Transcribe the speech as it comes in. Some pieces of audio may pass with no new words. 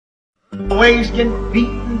Waves can beat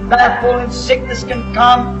and baffle, and sickness can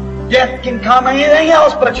come, death can come, and anything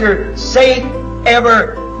else, but you're safe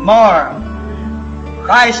evermore.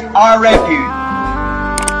 Christ our refuge.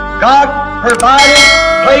 God provided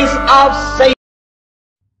place of safety.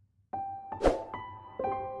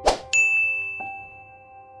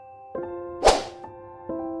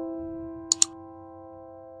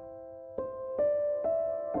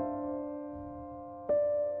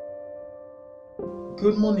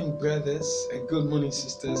 Good morning, brothers, and good morning,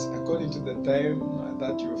 sisters. According to the time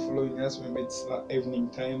that you're following us, maybe it's the evening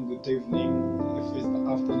time, good evening. If it's the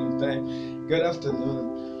afternoon time, good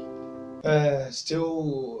afternoon.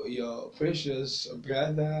 Still your precious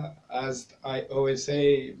brother. As I always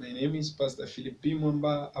say, my name is Pastor Philip P.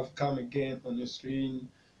 Mumba. I've come again on your screen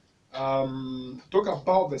talk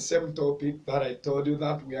about the same topic that I told you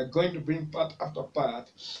that we are going to bring part after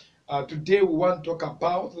part. Today we want to talk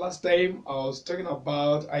about, last time I was talking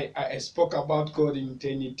about, I spoke about God in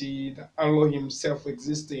eternity, the Elohim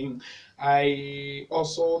self-existing. I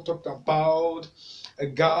also talked about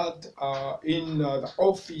God in the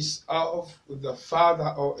office of the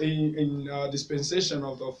Father, or in dispensation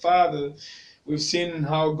of the Father. We've seen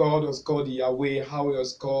how God was called Yahweh, how he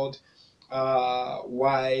was called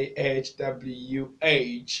YHWH.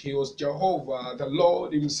 He was Jehovah, the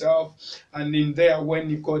Lord himself, and in there when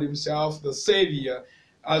he called himself the Savior,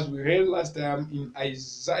 as we read last time in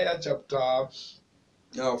Isaiah chapter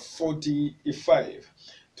 45.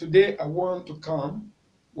 Today I want to come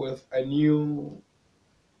with a new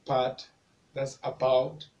part that's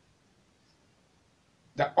about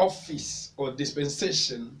the office or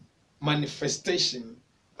dispensation, manifestation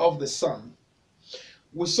of the Son.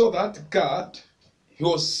 We saw that God, he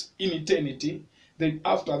was in eternity. Then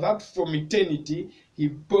after that, from eternity, he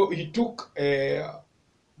took a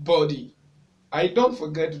body. I don't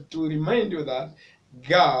forget to remind you that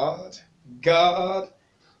God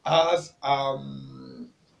has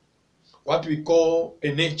what we call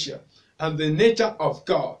a nature, and the nature of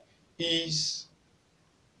God is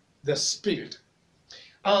the Spirit.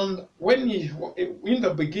 And when in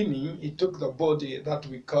the beginning, he took the body that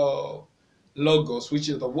we call Logos, which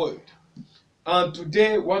is the Word. And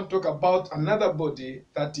today we want to talk about another body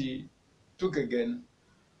that he took again.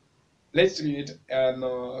 Let's read in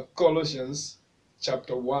Colossians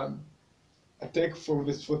chapter 1. I take from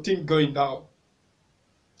verse 14 going down.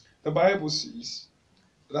 The Bible says,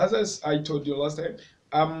 as I told you last time,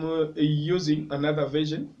 I'm using another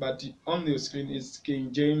version, but on the screen is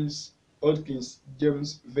King James, Old King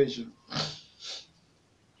James Version.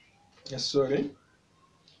 Sorry.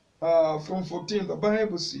 From 14, the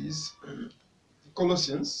Bible says,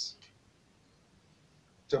 Colossians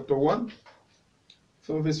chapter 1,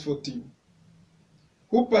 from verse 14.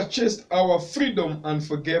 Who purchased our freedom and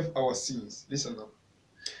forgave our sins. Listen now.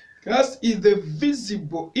 Christ is the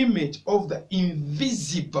visible image of the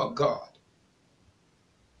invisible God.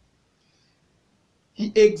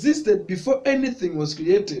 He existed before anything was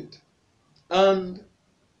created, and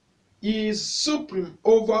he is supreme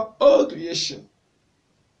over all creation.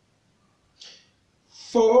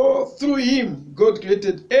 For through him, God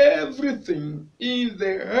created everything in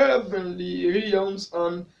the heavenly realms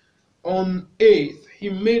and on earth. He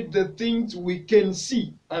made the things we can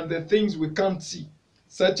see and the things we can't see,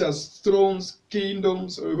 such as thrones,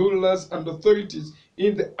 kingdoms, rulers, and authorities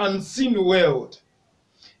in the unseen world.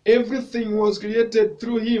 Everything was created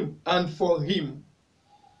through him and for him.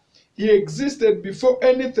 He existed before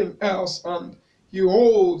anything else, and he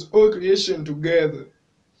holds all creation together.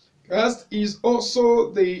 Christ is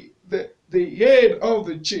also the head of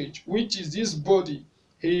the church, which is his body.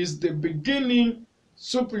 He is the beginning,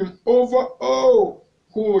 supreme over all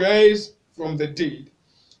who rise from the dead.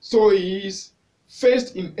 So he is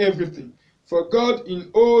first in everything. For God in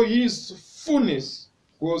all his fullness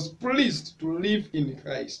was pleased to live in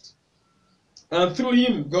Christ. And through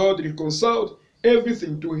him God reconciled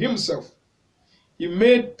everything to himself. He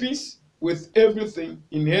made peace with everything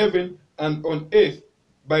in heaven and on earth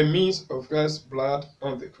by means of Christ's blood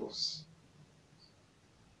on the cross.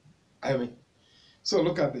 Amen. So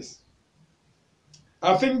look at this.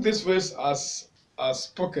 I think this verse has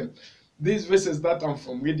spoken. These verses that I'm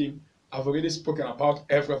from reading have already spoken about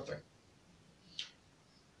everything.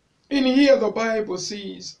 In here the Bible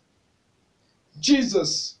says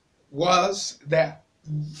Jesus was the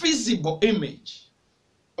visible image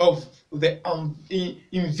of the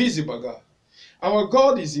invisible God. Our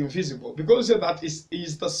God is invisible because he said that he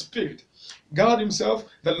is the Spirit. God himself,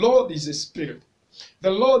 the Lord, is a Spirit. The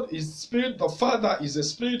Lord is Spirit. The Father is a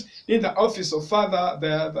Spirit. In the office of Father,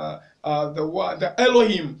 the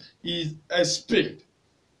Elohim is a Spirit.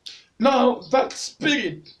 Now that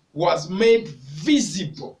Spirit was made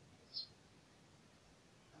visible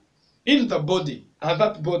in the body, and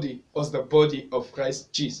that body was the body of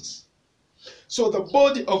Christ Jesus. So the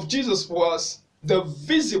body of Jesus was the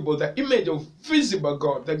visible, the image of visible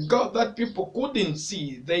God, the God that people couldn't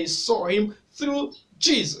see. They saw him through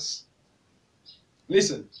Jesus.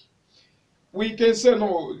 Listen, we can say,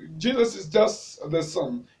 no, Jesus is just the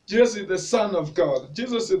Son. Jesus is the Son of God.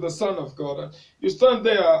 Jesus is the Son of God. You stand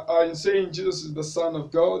there and saying Jesus is the Son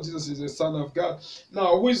of God. Jesus is the Son of God.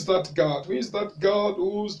 Now, who is that God? Who is that God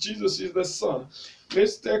whose Jesus is the Son?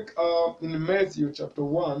 Let's take in Matthew chapter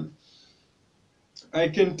 1. I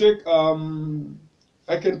can take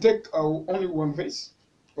only one verse,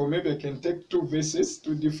 or maybe I can take two verses,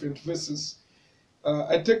 two different verses.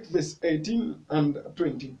 I take verse 18 and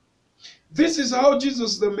 20. This is how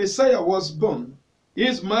Jesus the Messiah was born.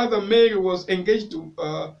 His mother Mary was engaged to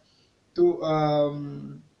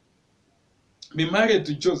be married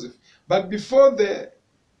to Joseph. But before the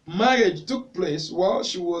marriage took place, while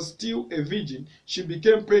she was still a virgin, she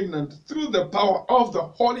became pregnant through the power of the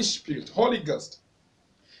Holy Spirit, Holy Ghost.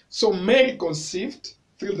 So Mary conceived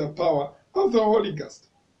through the power of the Holy Ghost.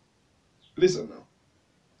 Listen now.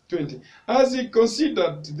 20. As he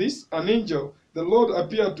considered this, an angel, the Lord,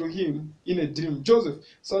 appeared to him in a dream. Joseph,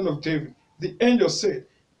 son of David, the angel said,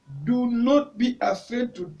 do not be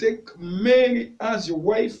afraid to take Mary as your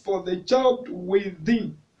wife, for the child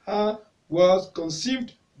within her was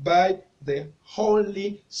conceived by the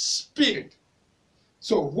Holy Spirit.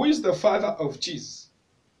 So, who is the father of Jesus?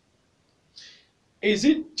 Is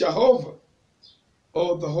it Jehovah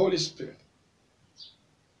or the Holy Spirit?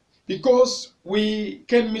 Because we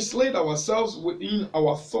can mislead ourselves within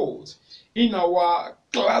our thoughts, in our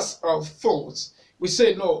class of thoughts. We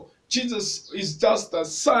say, no, Jesus is just the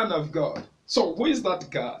Son of God. So who is that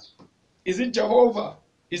God? Is it Jehovah?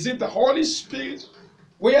 Is it the Holy Spirit?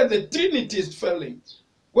 Where the Trinity is failing,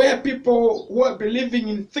 where people who are believing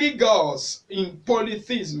in three gods, in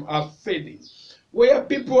polytheism, are failing, where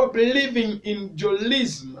people are believing in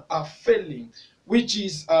dualism are failing, which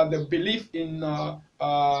is the belief in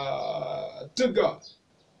two gods,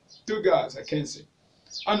 I can say.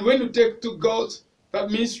 And when you take two gods,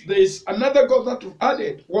 that means there is another God that we've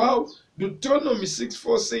added. Wow, Deuteronomy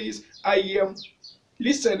 6:4 says, I am,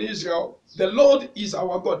 listen Israel, the Lord is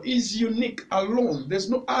our God. He is unique, alone. There's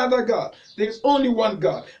no other God. There's only one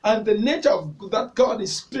God. And the nature of that God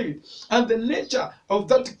is spirit. And the nature of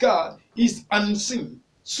that God is unseen.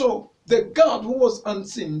 So the God who was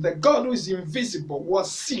unseen, the God who is invisible, was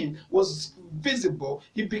seen, was visible.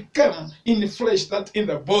 He became in the flesh, that in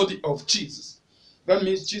the body of Jesus. That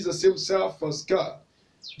means Jesus himself was God.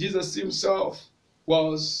 Jesus himself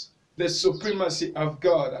was the supremacy of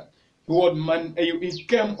God. He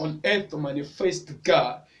came on earth to manifest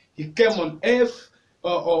God. He came on earth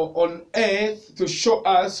to show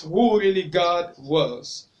us who really God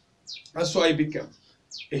was. That's why he became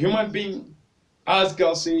a human being. As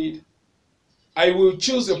God said, I will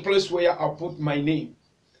choose a place where I'll put my name.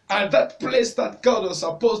 And that place that God was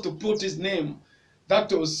supposed to put his name,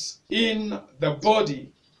 that was in the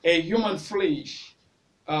body, a human flesh,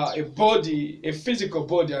 a body, a physical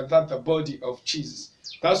body, and that the body of Jesus.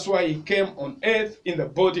 That's why he came on earth in the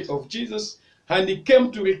body of Jesus, and he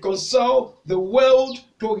came to reconcile the world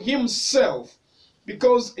to himself.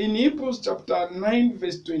 Because in Hebrews chapter 9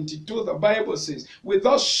 verse 22, the Bible says,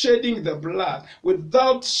 without shedding the blood,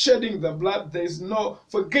 there is no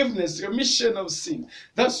forgiveness, remission of sin.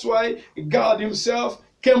 That's why God himself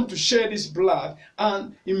came to shed his blood,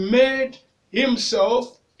 and he made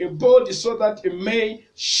himself a body so that he may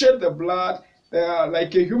shed the blood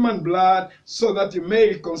like a human blood, so that he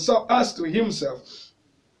may reconcile us to himself.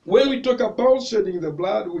 When we talk about shedding the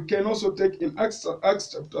blood, we can also take in Acts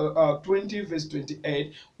chapter 20 verse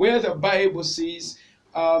 28, where the Bible says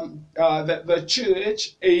that the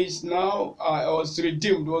church is now was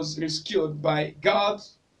redeemed, was rescued by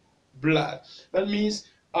God's blood. That means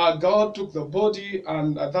God took the body,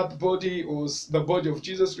 and that body was the body of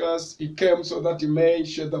Jesus Christ. He came so that he may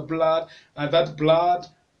shed the blood, and that blood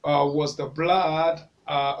was the blood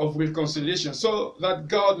of reconciliation, so that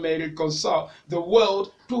God may reconcile the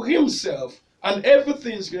world to himself. And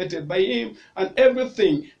everything is created by him, and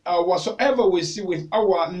everything whatsoever we see with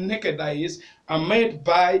our naked eyes are made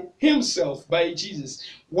by himself, by Jesus.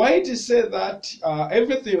 Why it is said that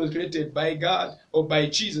everything was created by God or by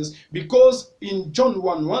Jesus? Because in John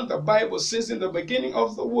 1:1 the Bible says, in the beginning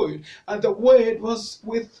of the Word, and the Word was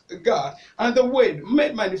with God, and the Word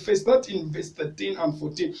made manifest. That in verse 13 and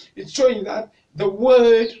 14, it's showing that the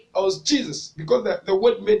Word was Jesus, because the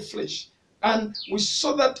Word made flesh. And we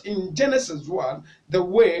saw that in Genesis 1, the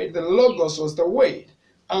Word, the Logos was the Word.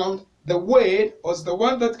 And the Word was the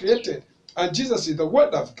one that created. And Jesus is the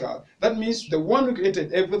Word of God. That means the one who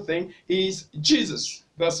created everything is Jesus.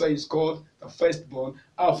 That's why he's called the firstborn,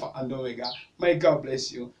 Alpha and Omega. May God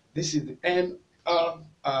bless you. This is the end of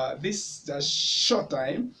this short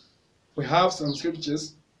time. We have some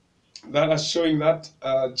scriptures that are showing that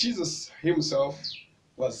Jesus himself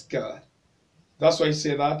was God. That's why he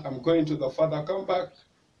said that I'm going to the Father, I'll come back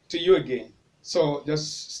to you again. So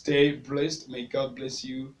just stay blessed. May God bless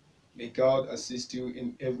you. May God assist you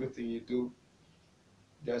in everything you do.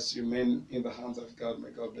 Just remain in the hands of God. May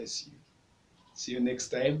God bless you. See you next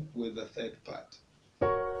time with the third part.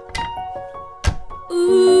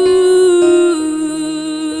 Ooh.